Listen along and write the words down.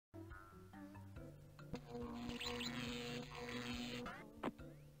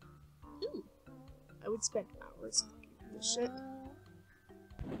could spend hours looking at this shit.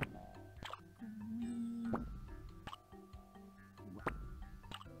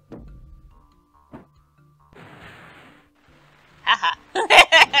 Haha.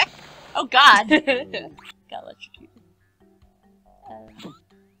 Oh god! Got electrocuted.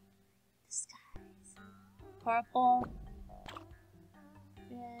 Disguise. Purple.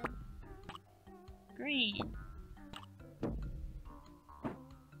 Red. Green.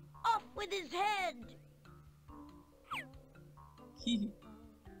 Off with his head!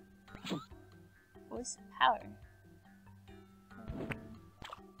 Voice of power.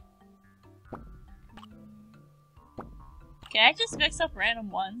 Can I just mix up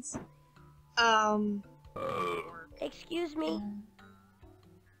random ones? Excuse me?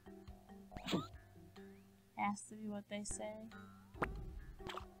 Has to be what they say.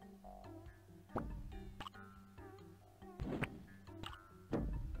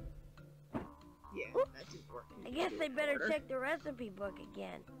 Yeah, that didn't work. I guess I better check the recipe book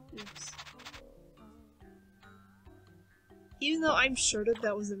again. Oops. Even though I'm sure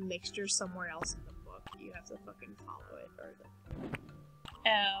that was a mixture somewhere else in the book, you have to fucking follow it or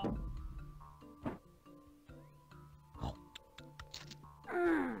Oh.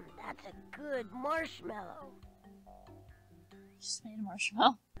 That's a good marshmallow. Just made a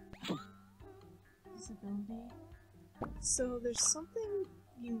marshmallow. Visibility. So there's something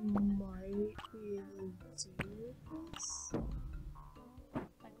you might be able to do with this.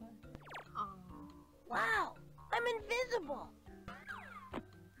 Like what? Wow, I'm invisible.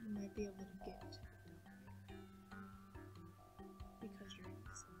 You might be able to get because you're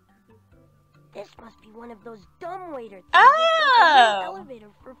invisible. This must be one of those dumb waiter things. Oh! The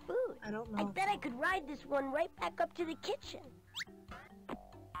elevator for food. I don't know. I bet I could ride this one right back up to the kitchen.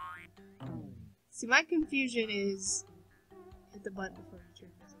 See, my confusion is hit the button before you turn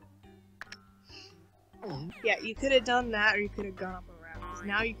invisible. Yeah, you could have done that, or you could have gone up around. Because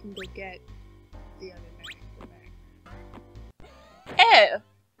now you can go get the other bag. Oh!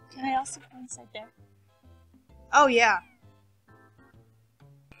 Can I also go inside there? Oh yeah.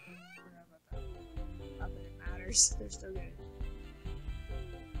 Forgot about that. Not that it matters. They're still good.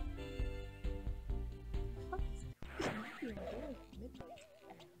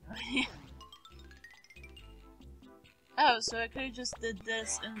 Oh, so I could have just did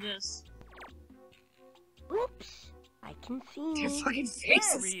this and this. Oops, I can see Their me. fucking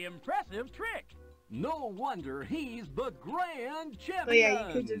faces. Very impressive trick. No wonder he's the grand champion. But yeah,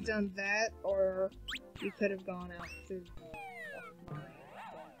 you could have done that, or you could have gone out through. That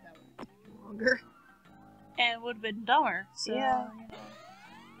would take longer. And it would have been dumber, so... Yeah. You know.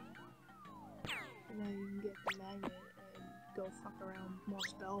 And then you can get the magnet and go fuck around more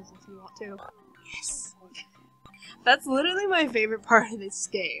spells if you want to. Yes! That's literally my favorite part of this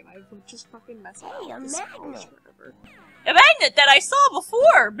game. I would just fucking mess around Hey, a with the spells magnet. forever. A magnet that I saw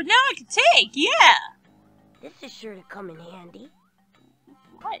before, but now I can take, yeah! This is sure to come in handy.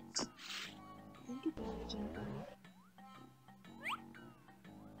 What? Think about it, Jennifer.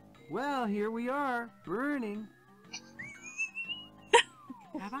 Well, here we are, burning.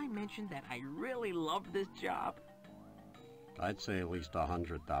 Have I mentioned that I really love this job? I'd say at least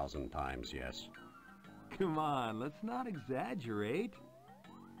 100,000 times yes. Come on, let's not exaggerate.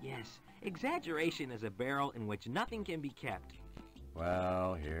 Yes, exaggeration is a barrel in which nothing can be kept.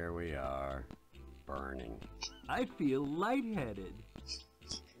 Well, here we are, burning. I feel lightheaded.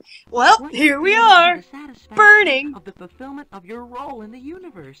 Well, What here we is are, the satisfaction burning. of the fulfillment of your role in the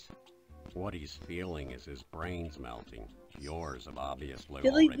universe. What he's feeling is his brain's melting. Yours have obviously I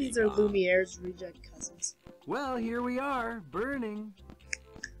feel like already these are gone. Lumiere's reject cousins. Well, here we are, burning.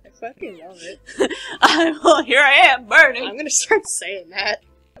 I fucking love it. Well, here I am, burning! I'm gonna start saying that.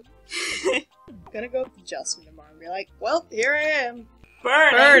 I'm gonna go up to Justin tomorrow and be like, well, here I am.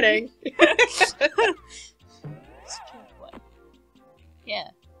 Burning! Burning. What? Yeah.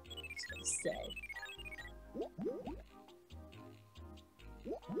 That's what I said.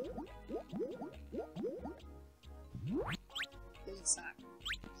 There's a sock.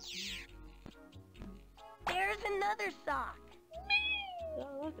 There's another sock.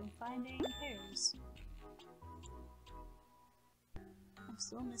 Oh, look, I'm finding hairs. I'm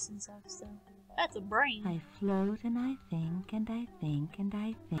still missing socks, though. That's a brain. I float and I think and I think and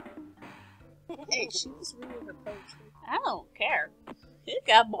I think. Hey, she was reading her poetry. I don't care. It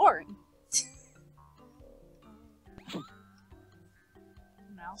got boring.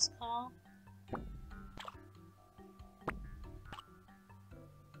 Mouse call.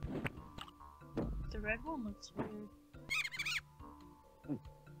 The red one looks weird.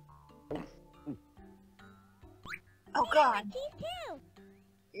 Oh god!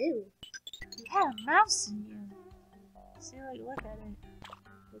 Ew. got a mouse in you. See, like, look at it.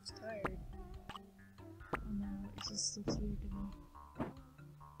 Looks tired. Oh no, it just looks weird to me.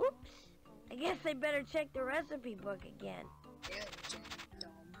 Oops. I guess I better check the recipe book again. Yeah,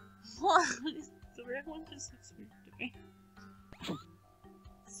 dumb. What? The red one just looks weird to me.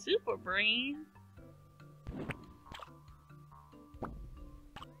 Super brain.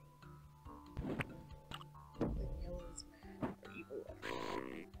 The yellow is mad or evil.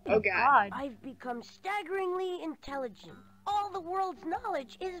 Oh god. I've become staggeringly intelligent. All the world's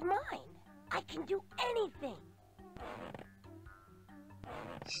knowledge is mine. I can do anything.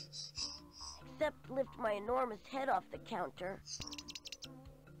 Except lift my enormous head off the counter.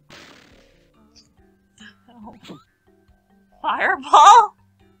 Oh. Fireball?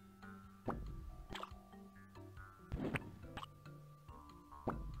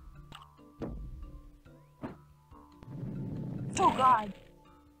 Oh god.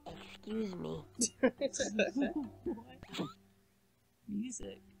 Excuse me. What?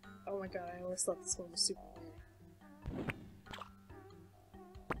 Music. Oh my god, I always thought this one was super weird.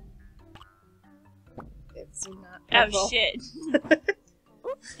 It's not purple. Oh shit.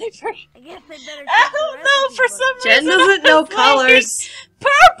 I guess I better check the Oh no, recipe for book. some Jen reason doesn't I know was colors.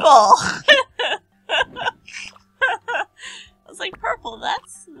 like, purple! I was like, purple,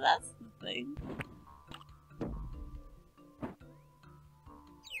 that's the thing.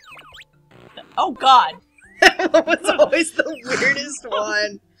 Oh god! That was always the weirdest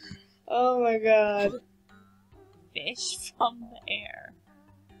one. Oh my god. Fish from the air.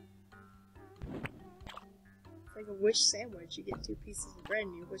 It's like a wish sandwich. You get 2 pieces of bread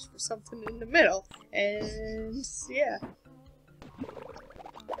and you wish for something in the middle. And yeah.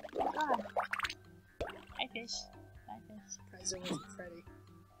 Oh god. Hi fish. Hi fish. Surprised it wasn't Freddy.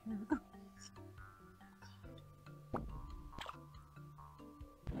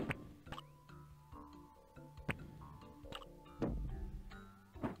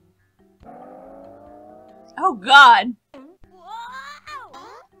 Oh god!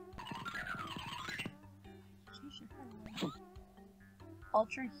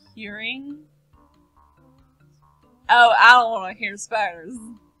 Ultra hearing? Oh, I don't want to hear spiders.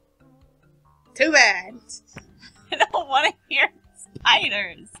 Too bad. I don't want to hear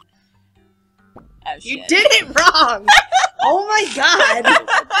spiders. Oh shit. You did it wrong! Oh my god!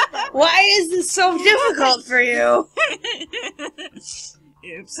 Why is this so difficult for you?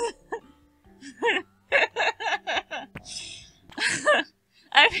 Oops.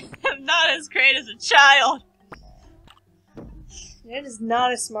 I'm not as great as a child. Ned is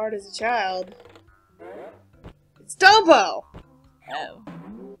not as smart as a child. It's Dumbo! Oh.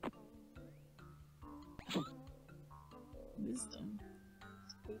 Wisdom.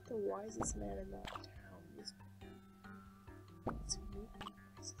 Meet the wisest man in that town. To meet the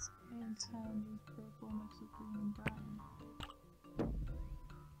wisest man. And town is purple mixed with green and brown.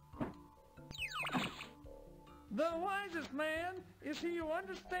 The wisest man is he who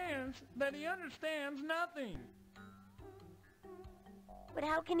understands that he understands nothing. But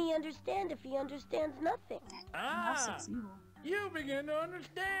how can he understand if he understands nothing? Mouse Ah, looks evil. you begin to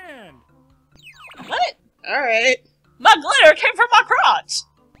understand. What? Alright. My glitter came from my crotch!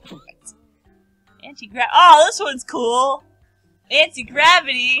 Anti-gravity. Oh, this one's cool!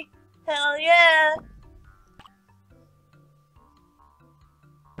 Anti-gravity! Hell yeah!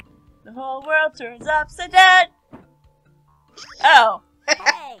 The whole world turns upside down! Oh.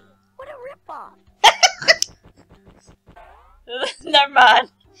 Hey, what a ripoff! Never mind.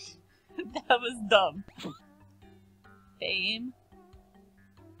 That was dumb. Fame.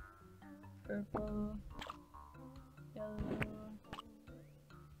 Purple. Yellow.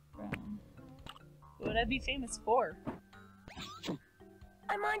 Brown. What would I be famous for?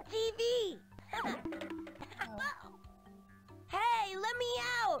 I'm on TV! Hey, let me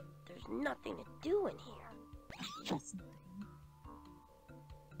out! There's nothing to do in here. That's nothing.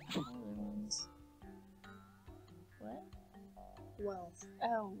 Other ones. What? Wealth.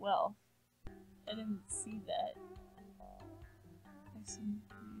 Oh, well. I didn't see that. I see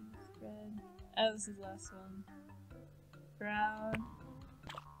red. Oh, this is the last one. Brown.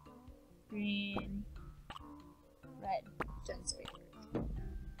 Green. Red. Jen's favorite.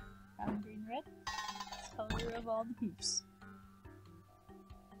 Brown, green, red. Color of all the hoops.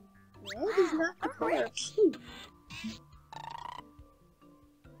 Red is not the color of poop.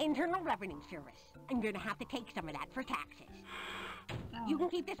 Internal Revenue Service. I'm gonna have to take some of that for taxes. Oh. You can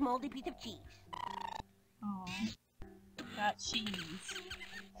keep this moldy piece of cheese. Oh. Got cheese.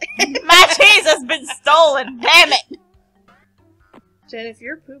 My cheese has been stolen, damn it! Jen, if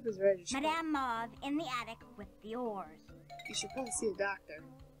your poop is red, Madame Mauve in the attic with the oars. you should probably see a doctor.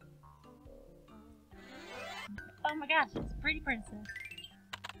 Oh my gosh, it's a pretty princess.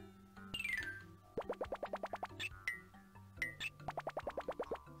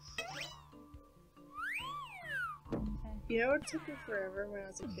 You know what took me forever when I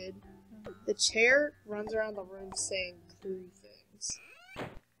was a kid? The chair runs around the room saying clue things.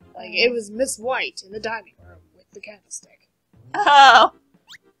 Like, it was Miss White in the dining room with the candlestick. Oh!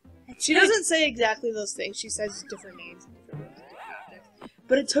 She doesn't say exactly those things. She says different names and different rooms and different objects.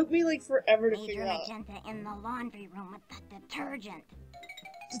 But it took me, like, forever to figure Major out. magenta in the laundry room with the detergent.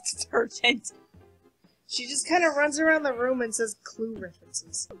 Detergent. She just kind of runs around the room and says clue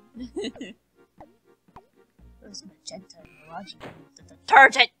references. Where's magenta in the laundry room with the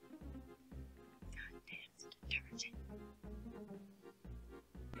detergent? Goddamn, the detergent.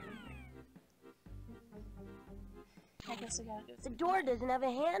 I guess I gotta go. The door doesn't have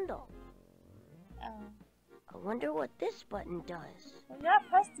a handle. Oh. I wonder what this button does. Well, you gotta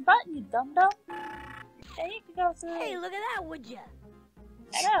press the button, you dum-dum. Then you can go through. Hey, look at that, would ya?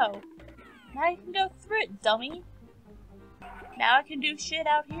 I know. Now you can go through it, dummy. Now I can do shit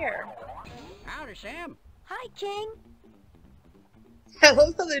out here. Howdy, Sam. Hi, King. I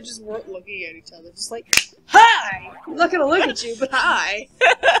love how they just weren't looking at each other. Just like, hi! I'm not gonna look at you, but hi!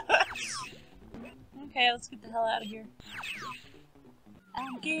 Okay, let's get the hell out of here.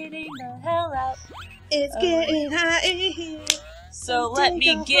 I'm getting the hell out. It's getting hot in here. So let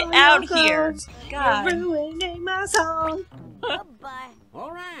me Take get off out all your here. clothes. God. You're ruining my song. Goodbye.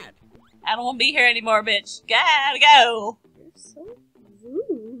 All right. I don't want to be here anymore, bitch. Gotta go. You're so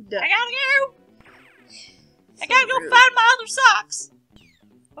rude. I gotta go. I gotta go find my other socks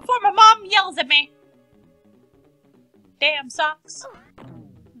before my mom yells at me. Damn socks.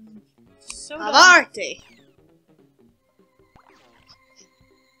 So dumb. Avanti.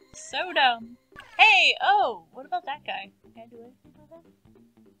 So dumb. Hey, oh, what about that guy? Can I do anything about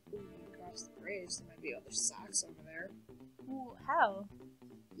that? Across the bridge, there might be other socks over there. Ooh, how?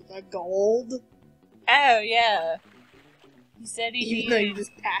 The gold. Oh, yeah. He said he Even though you needed...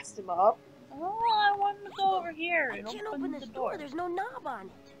 just passed him up. Oh, I wanted to go over here I and can't open this door. There's no knob on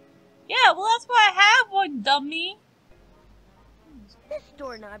it. Yeah, well, that's why I have one, dummy. This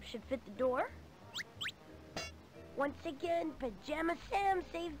doorknob should fit the door. Once again, Pajama Sam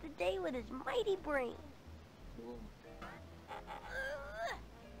saves the day with his mighty brain.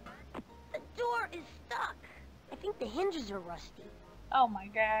 The door is stuck. I think the hinges are rusty. Oh my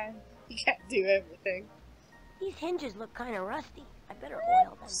god. You can't do everything. These hinges look kind of rusty. I better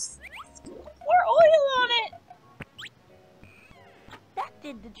oil them. Pour oil on it. That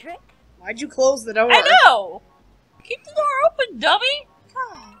did the trick. Why'd you close the door? I know. Keep the door open, dummy.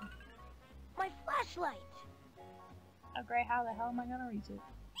 God. My flashlight. Oh great, how the hell am I gonna reach it?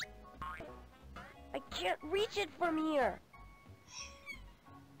 I can't reach it from here.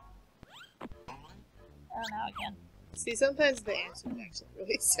 Oh, now I can. See, sometimes the answer is actually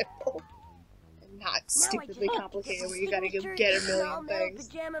really simple. And not stupidly just complicated have where to you gotta get go the get a signature million in the things.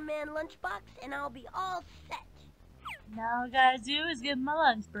 Pajama Man lunchbox, and I'll be all set. Now all I gotta do is get my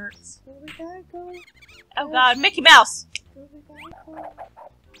lunch bursts. Where we gotta go? Oh god, Mickey Mouse! Where we gotta go?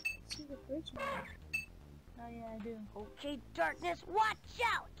 To the bridge, man. Oh yeah, I do. Okay, darkness, watch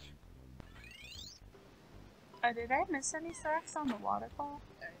out! Oh, did I miss any socks on the waterfall?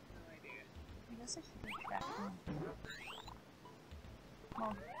 I have no idea. I guess I should get back home.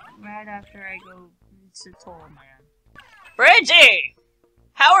 Well, right after I go to Toll Man. Bridgie!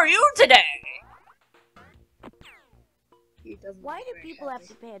 How are you today? He doesn't Why look do very people have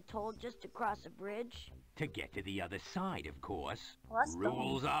happy. to pay a toll just to cross a bridge? To get to the other side, of course. Well, that's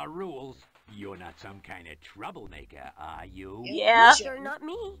Rules are rules. You're not some kind of troublemaker, are you? Yeah. Sure, not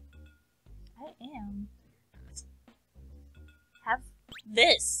me. I am. Have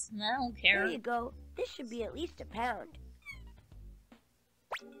this. I don't care. There you go. This should be at least £1. It's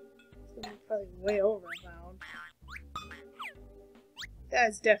gonna be probably way over a pound.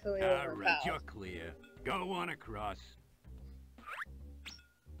 That's definitely over a Alright, pound. you're clear. Go on across.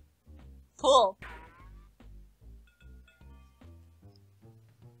 Cool.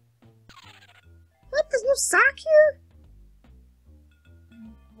 What? There's no sock here?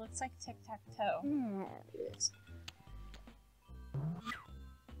 Looks like tic-tac-toe. Yes.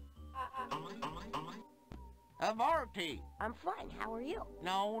 Havarti. I'm fine. How are you?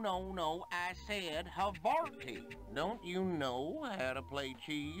 No. I said Havarti. Don't you know how to play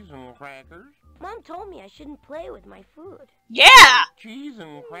cheese and crackers? Mom told me I shouldn't play with my food. Yeah! Cheese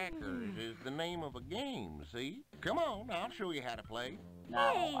and crackers is the name of a game, see? Come on, I'll show you how to play. No,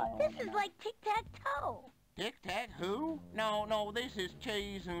 Hey, I don't this wanna is like tic-tac-toe. Tic-tac-who? No, this is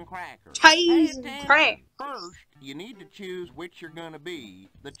cheese and crackers. Cheese Pay and attention. crack. First, you need to choose which you're gonna be,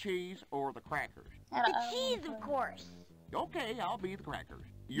 the cheese or the crackers. The cheese, of course. Okay, I'll be the crackers.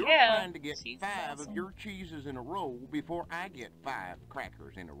 You're Yeah, trying to get cheese is 5 awesome. of your cheeses in a row before I get 5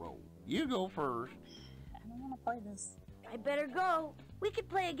 crackers in a row. You go first. I don't want to play this. I better go. We could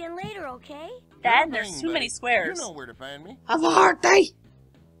play again later, okay? Dad, Sure there's thing, too many buddy. squares. You know where to find me. Have a hard day!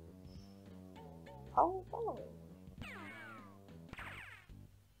 Oh, oh.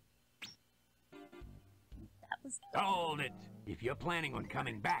 That was Hold it! If you're planning on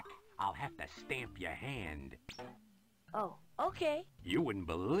coming back, I'll have to stamp your hand. Oh, okay. You wouldn't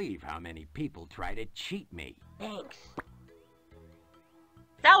believe how many people try to cheat me. Thanks.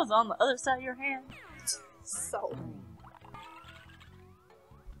 that was on the other side of your hand. So,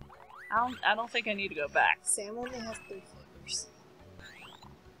 I don't think I need to go back. Sam only has 3 fingers.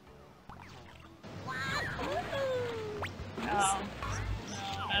 No,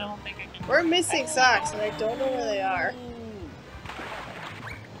 I don't think I can. We're missing socks, and I don't know where they are.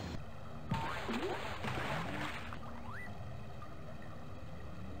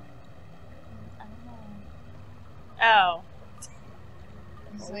 I don't know. Oh.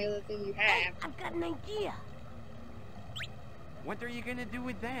 Only other thing you have. I've got an idea. What are you gonna do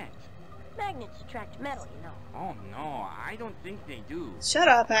with that? Magnets attract metal, you know. Oh no, I don't think they do. Shut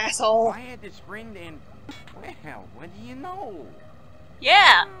up, asshole! I had this friend and... Well, what do you know?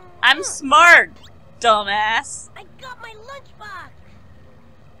 Yeah, I'm smart, dumbass. I got my lunchbox!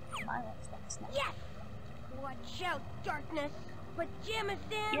 My lunchbox now. Yes! Watch out, darkness! Pajama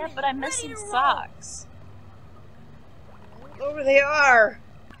Sam Yeah, is but I'm ready missing to roll. socks. Over they are!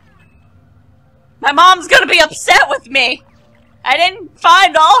 My mom's gonna be upset with me. I didn't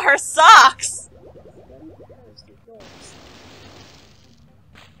find all her socks.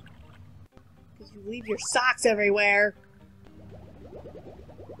 Because you leave your socks everywhere.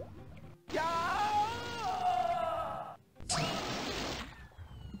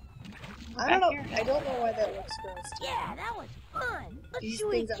 I don't know. I don't know why that looks gross. to me. Yeah, that was fun. Let's These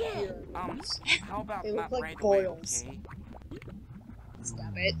do things it up again. here. How about They look not like right away, boils. okay?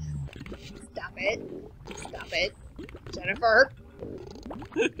 Stop it. Stop it. Stop it. Jennifer.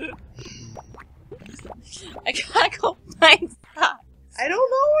 I gotta go find socks. I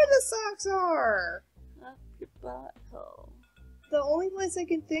don't know where the socks are. Up your butthole. The only place I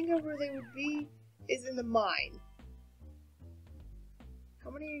can think of where they would be is in the mine. How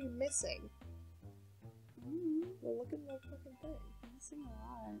many are you missing? Well, look at the fucking thing. I'm missing a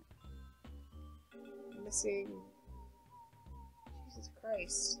lot. You're missing. Jesus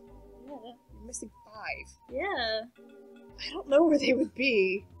Christ. Yeah. You're missing 5. Yeah. I don't know where they would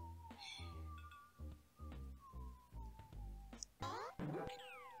be.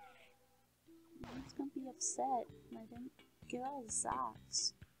 Mom's gonna be upset. I didn't get all the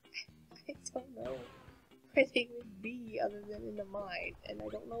socks. I don't know where they would be other than in the mine. And I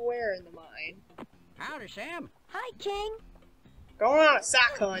don't know where in the mine. Howdy, Sam. Hi, King. Going on a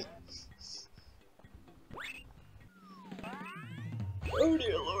sock hunt. Oh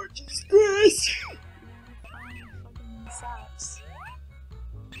dear Lord Jesus Christ! Fucking socks.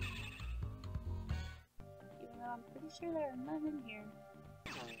 Even though I'm pretty sure there are none in here.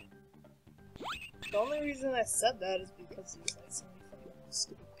 The only reason I said that is because there's like so many fucking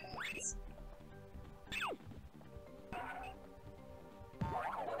stupid pads.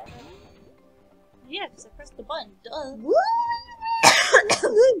 Yeah, because I pressed the button. Duh.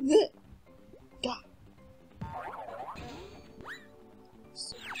 God.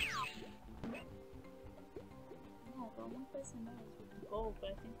 Yeah, the only place I know is with the gold, but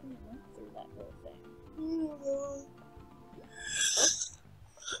I think we went through that whole thing.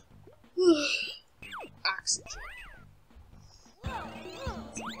 Oxygen.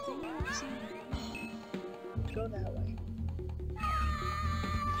 Go that way.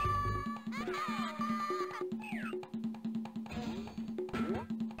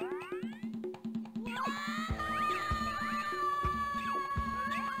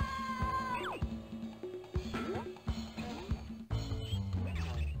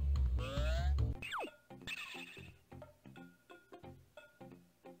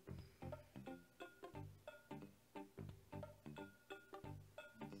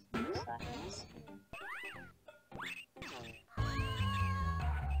 Socks.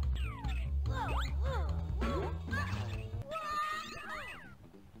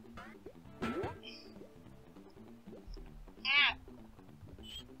 Ah!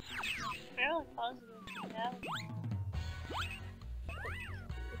 Fairly positive we have them all.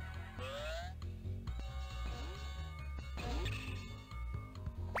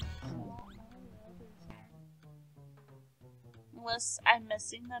 Unless I'm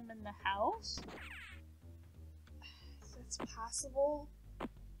missing them in the house? That's possible,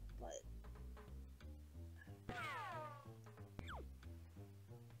 but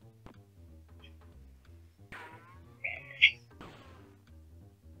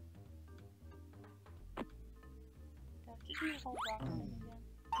Did you hold rock on again?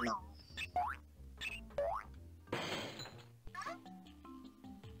 No.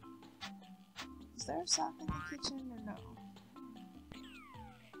 Is there a sock in the kitchen or no?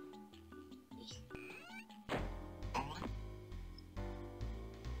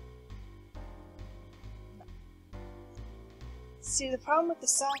 See, the problem with the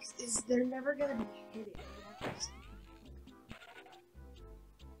socks is they're never gonna be hidden.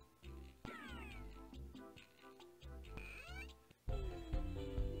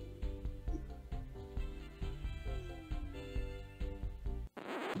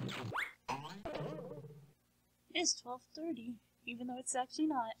 It's 12:30, even though it's actually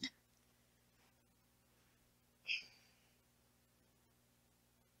not.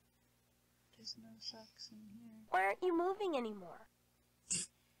 There's no socks in here. Why aren't you moving anymore?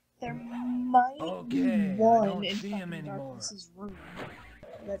 There might Okay, be I one don't in see him fucking anymore. Darkness's room.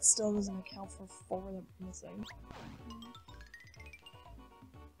 That still doesn't account for 4 that are missing.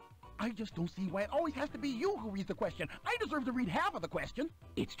 I just don't see why it always has to be you who reads the question. I deserve to read half of the question.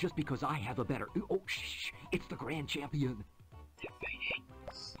 It's just because I have a better... Oh, shh. It's the grand champion.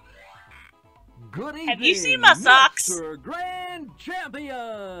 Good evening, Have you seen my socks? Mr. Grand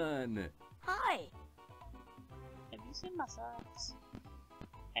Champion! Hi. Have you seen my socks?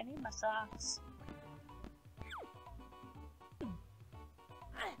 I need my socks.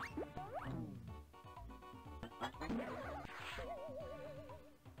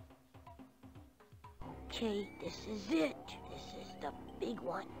 Okay, this is it. This is the big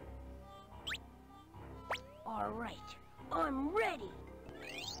one. Alright, I'm ready.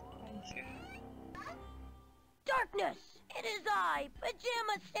 Darkness! It is I,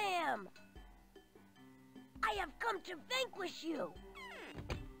 Pajama Sam! I have come to vanquish you!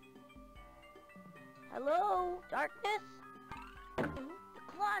 Hello, Darkness? The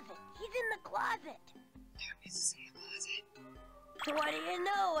closet. He's in the closet. Darkness is in the closet. What do you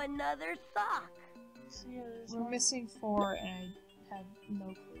know? Another sock. So yeah, there's We're one. missing 4 and I have no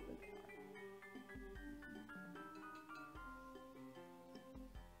clue where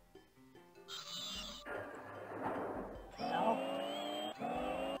they are. No.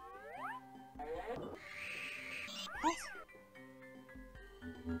 What?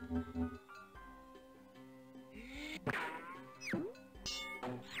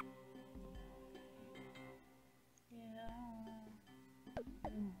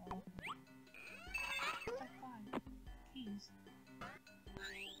 Keys.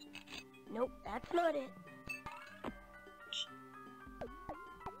 Nope, that's not it.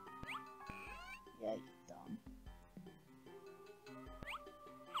 Yeah, you dumb.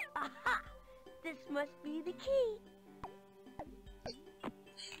 Aha! This must be the key.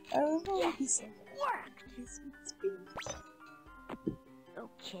 Oh, Yes, he's it worked.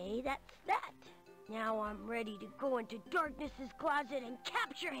 Okay, that's that. Now I'm ready to go into Darkness's closet and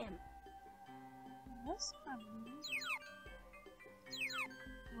capture him. That's kind of weird.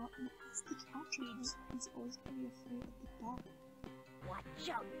 Well, it's the capture. He's always gonna be afraid of the dark. Watch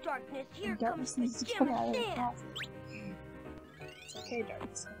out, Darkness. Here And comes Darkness needs to come Pajama out of the Sam. closet. It's okay,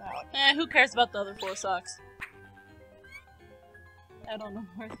 Darkness, come out. Who cares about the other 4 socks? I don't know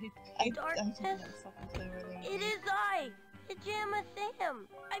where they... I don't Darkness, know fucking clue where they are. It is I, Pajama Sam.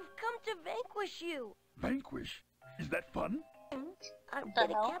 I've come to vanquish you. Vanquish? Is that fun? I'm the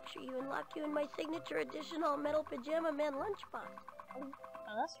gonna hell? capture you and lock you in my signature edition all-metal Pajama Man lunchbox.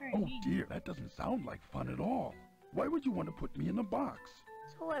 Oh, that's very Oh neat. dear, that doesn't sound like fun at all. Why would you want to put me in a box?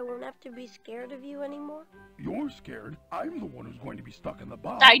 So I won't have to be scared of you anymore? You're scared. I'm the one who's going to be stuck in the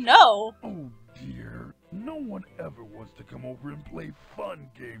box. I know! Oh dear, no one ever wants to come over and play fun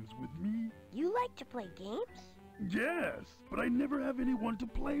games with me. You like to play games? Yes, but I never have anyone to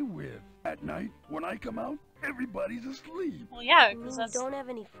play with. At night, when I come out, everybody's asleep. Well, yeah, You mean because you that's don't have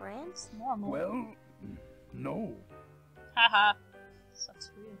any friends? normal. Well, no. Haha. Sucks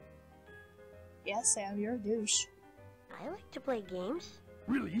for you. Yeah, Sam, you're a douche. I like to play games.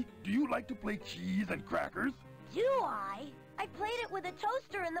 Really? Do you like to play cheese and crackers? Do I? I played it with a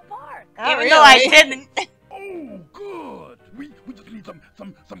toaster in the park. Even though I didn't. Oh, good. We just need some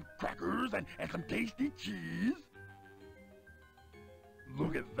crackers and some tasty cheese.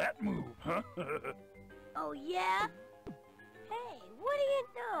 Look at that move, huh? Oh, yeah? Hey, what do you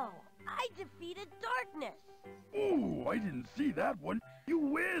know? I defeated Darkness. Oh, I didn't see that one. You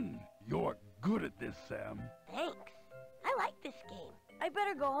win. You're good at this, Sam. Thanks. I like this game. I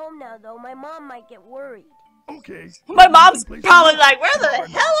better go home now, though. My mom might get worried. Okay. My mom's probably like, where the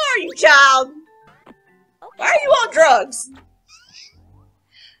hell are you, child? Why are you on drugs?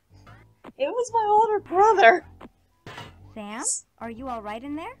 It was my older brother. Sam, are you all right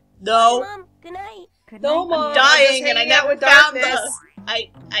in there? No. Mom, good night. Good No, night. Mom. dear. I'm dying and I never found this.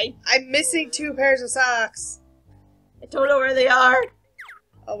 I'm missing 2 pairs of socks. I don't know where they are.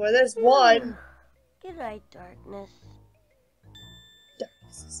 Oh, well, there's one. Good night, darkness.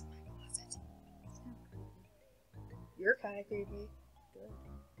 Darkness is my closet. You're kind of creepy.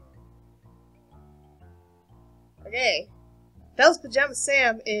 Okay. That was Pajama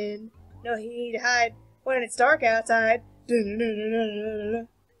Sam in No Need to Hide When It's Dark Outside. What did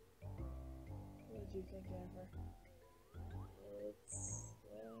you think, Jennifer?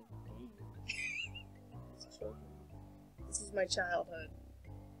 This is my childhood.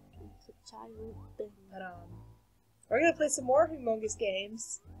 But, we're gonna play some more Humongous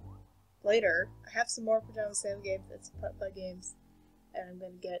games later. I have some more Pajama Sam games and some Putt-Putt games. And I'm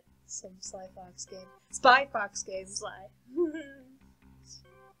gonna get some Spy Fox games. Sly.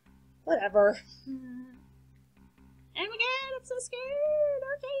 Whatever. Oh my god, I'm so scared!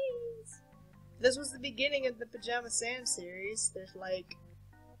 Arcades! This was the beginning of the Pajama Sam series. There's like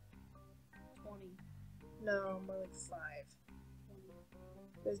 20. no, more like 5.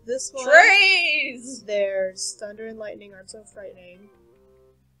 There's this one. Trees! There's Thunder and Lightning Aren't So Frightening.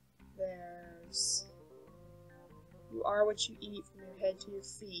 There's You Are What You Eat From Your Head to Your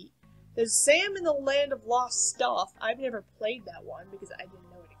Feet. There's Sam in the Land of Lost Stuff. I've never played that one because I didn't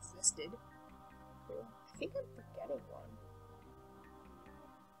know it existed. I think I'm forgetting one.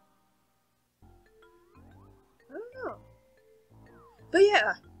 I don't know. But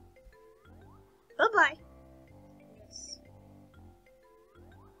yeah,